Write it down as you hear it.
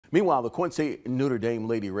Meanwhile, the Quincy Notre Dame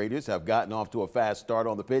Lady Raiders have gotten off to a fast start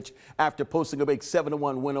on the pitch after posting a big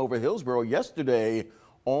 7-1 win over Hillsborough yesterday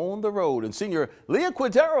on the road. And senior Lia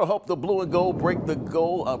Quintero helped the blue and gold break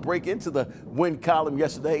into the win column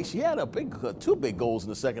yesterday. She had two big goals in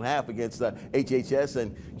the second half against HHS,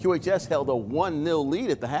 and QHS held a 1-0 lead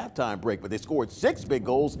at the halftime break, but they scored 6 big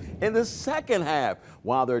goals in the second half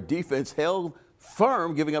while their defense held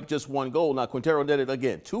firm, giving up just 1 goal. Now, Quintero netted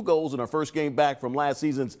again 2 goals in her first game back from last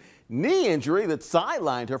season's knee injury that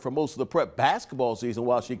sidelined her for most of the prep basketball season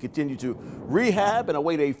while she continued to rehab and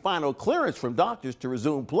await a final clearance from doctors to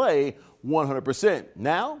resume play 100%.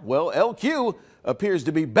 Now, well, LQ appears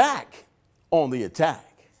to be back on the attack.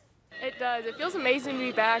 It does. It feels amazing to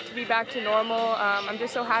be back to normal. I'm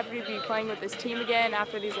just so happy to be playing with this team again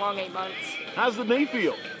after these long 8 months. How's the knee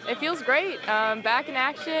feel? It feels great. Back in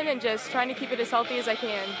action and just trying to keep it as healthy as I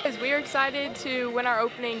can. We are excited to win our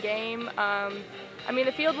opening game. I mean,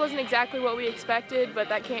 the field wasn't exactly what we expected, but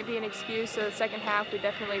that can't be an excuse. So the second half, we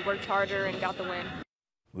definitely worked harder and got the win.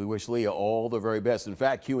 We wish Lia all the very best. In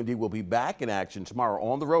fact, QND will be back in action tomorrow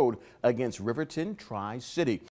on the road against Riverton Tri-City.